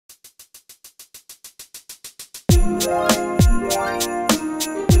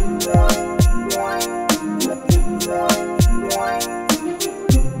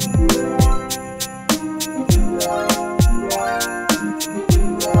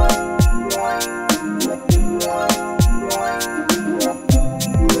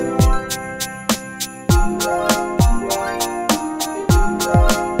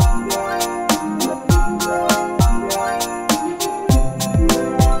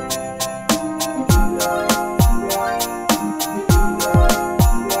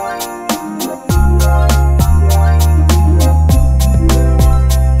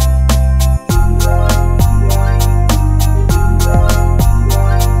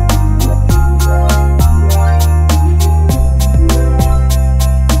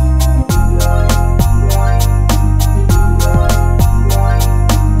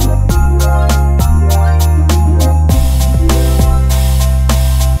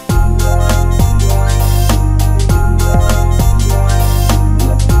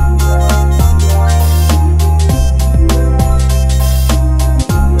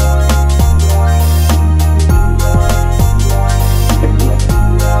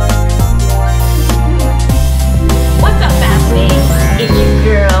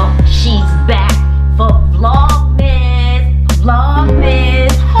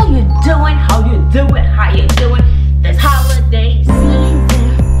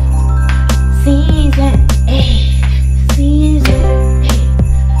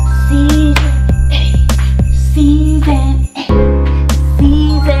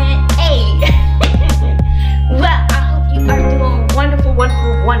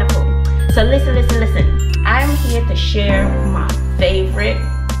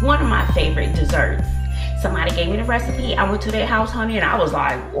one of my favorite desserts. Somebody gave me the recipe. I went to their house, honey, and I was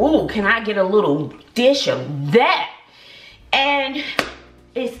like, ooh, can I get a little dish of that? And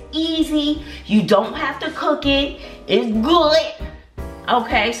it's easy. You don't have to cook it. It's good.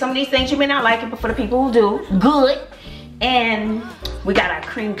 Okay, some of these things you may not like it, but for the people who do, good. And we got our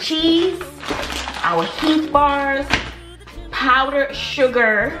cream cheese, our Heath bars, powdered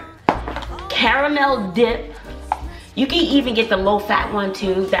sugar, caramel dip. You can even get the low-fat one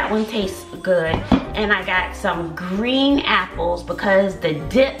too. That one tastes good. And I got some green apples because the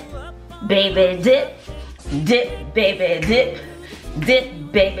dip, baby dip, dip, baby dip,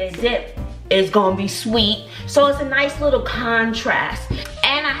 dip, baby dip is gonna be sweet. So it's a nice little contrast.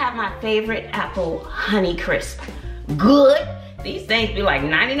 And I have my favorite apple honey crisp. Good. These things be like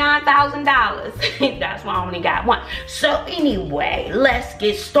 $99,000. That's why I only got one. So anyway, let's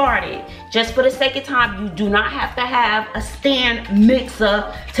get started. Just for the sake of time, you do not have to have a stand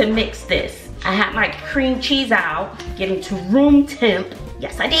mixer to mix this. I have my cream cheese out, getting to room temp.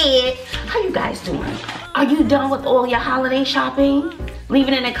 Yes, I did. How you guys doing? Are you done with all your holiday shopping? Leave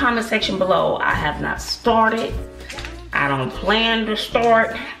it in the comment section below. I have not started. I don't plan to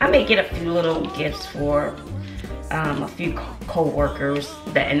start. I may get a few little gifts for a few co-workers,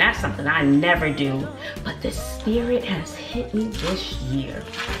 and that's something I never do, but the spirit has hit me this year.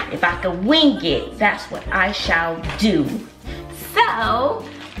 If I could wing it, that's what I shall do. So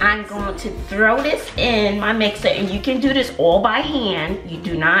I'm going to throw this in my mixer, and you can do this all by hand. You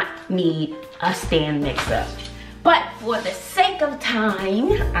do not need a stand mixer. But for the sake of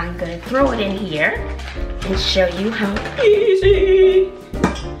time, I'm gonna throw it in here and show you how easy.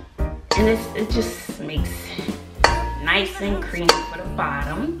 And it just makes nice and creamy for the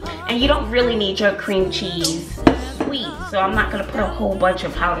bottom. And you don't really need your cream cheese sweet, so I'm not gonna put a whole bunch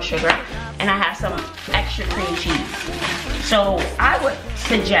of powdered sugar, and I have some extra cream cheese. So I would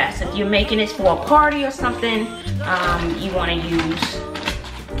suggest if you're making this for a party or something, you wanna use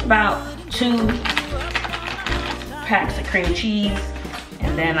about 2 packs of cream cheese,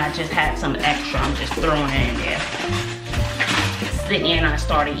 and then I just had some extra. I'm just throwing it in there. Sitting here, and I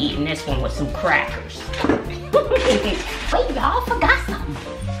started eating this one with some crackers. Wait, y'all, forgot something.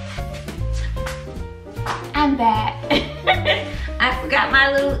 I'm back. I forgot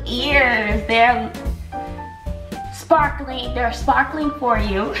my little ears. They're sparkling. They're sparkling for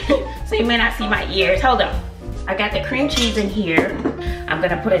you. So you may not see my ears. Hold on. I got the cream cheese in here. I'm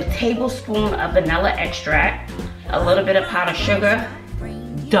gonna put a tablespoon of vanilla extract, a little bit of powdered sugar.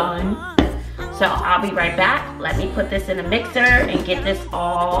 Done. So I'll be right back. Let me put this in a mixer and get this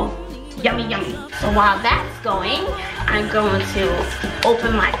all yummy, yummy. So while that's going, I'm going to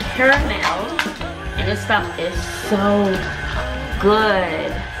open my caramel, and this stuff is so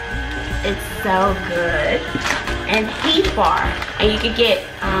good. It's so good. And Heath bar, and you can get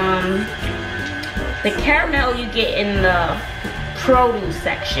the caramel you get in the produce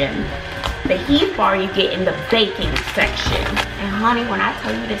section. The Heath bar you get in the baking section. And honey, when I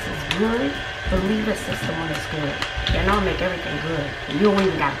tell you this is good, believe the system when it's good. You know I make everything good. And you don't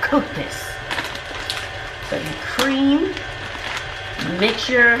even gotta cook this. So you cream, mix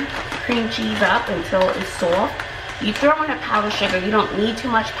your cream cheese up until it's soft. You throw in the powdered sugar. You don't need too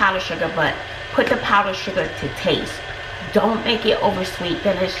much powdered sugar, but put the powdered sugar to taste. Don't make it over sweet,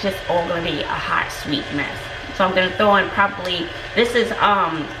 then it's just all gonna be a hot sweet mess. So I'm gonna throw in probably, this is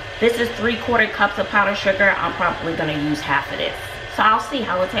 3/4 cups of powdered sugar. I'm probably gonna use half of this. So I'll see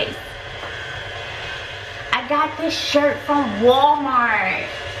how it tastes. I got this shirt from Walmart.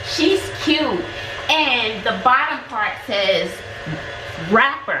 She's cute. And the bottom part says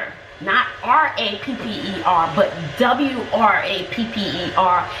rapper. Not R-A-P-P-E-R, but W-R-A-P-P-E-R.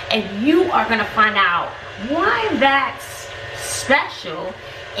 And you are gonna find out why that's special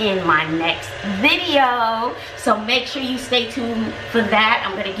in my next video. So make sure you stay tuned for that.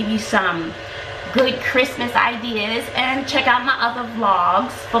 I'm gonna give you some good Christmas ideas and check out my other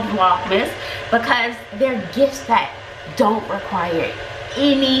vlogs for Vlogmas, because they're gifts that don't require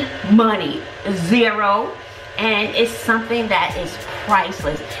any money, zero, and it's something that is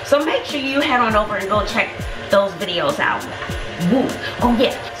priceless. So make sure you head on over and go check those videos out. Woo. Oh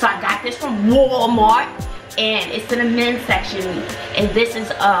yeah, so I got this from Walmart, and it's in the men's section, and this is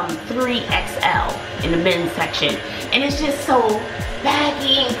 3XL in the men's section, and it's just so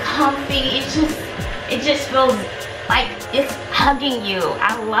baggy and comfy. It just feels like it's hugging you.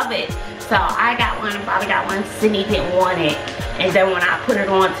 I love it. So I got one, Bobby got one, Sydney didn't want it, and then when I put it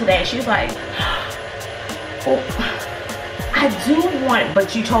on today, she was like, oh, I do want it,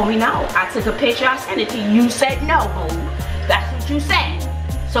 but you told me no. I took a picture, I sent it to you. You said no, boo. That's what you said.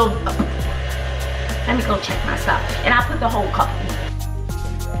 So let me go check my stuff, and I'll put the whole cup.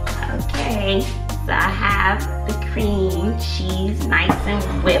 Okay, so I have the cream cheese nice and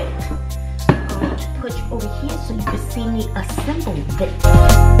whipped. I'm going to put you over here so you can see me assemble this.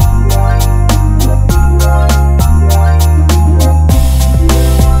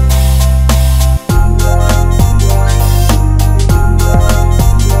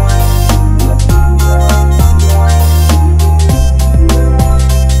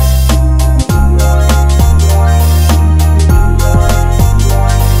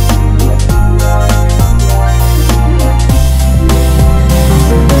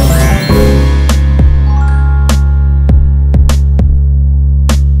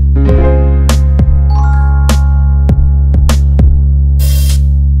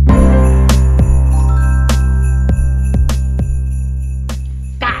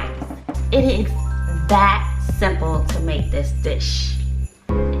 It is that simple to make this dish.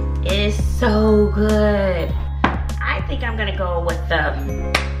 It is so good. I think I'm gonna go with a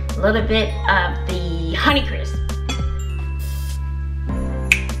little bit of the Honeycrisp.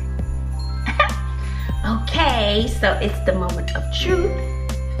 Okay, so it's the moment of truth.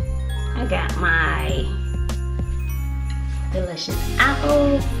 I got my delicious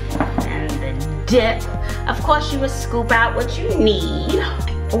apples and the dip. Of course, you would scoop out what you need.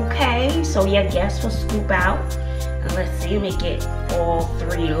 Okay, so your guests will scoop out. And let's see, let me get all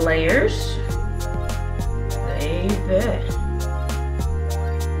 3 layers. Baby.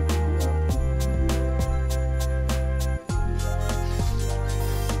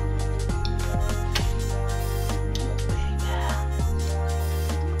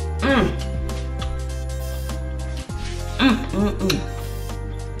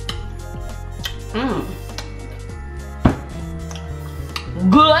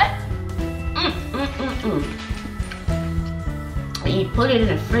 Good. And you put it in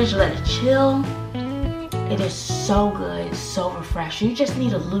the fridge, let it chill. It is so good, so refreshing. You just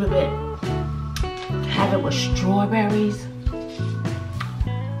need a little bit. Have it with strawberries.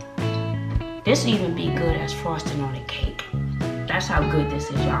 This would even be good as frosting on a cake. That's how good this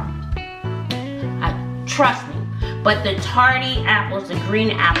is, y'all. Trust me. But the tarty apples, the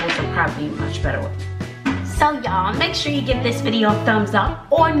green apples are probably much better with. So y'all, make sure you give this video a thumbs up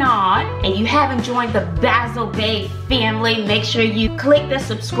or not. And you haven't joined the Bazzle Babe family, make sure you click the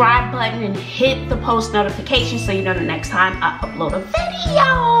subscribe button and hit the post notification so you know the next time I upload a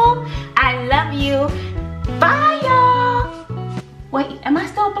video. I love you. Bye, y'all. Wait, am I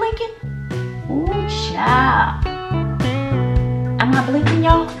still blinking? Ooh, child. Am I blinking,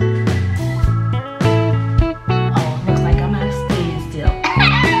 y'all?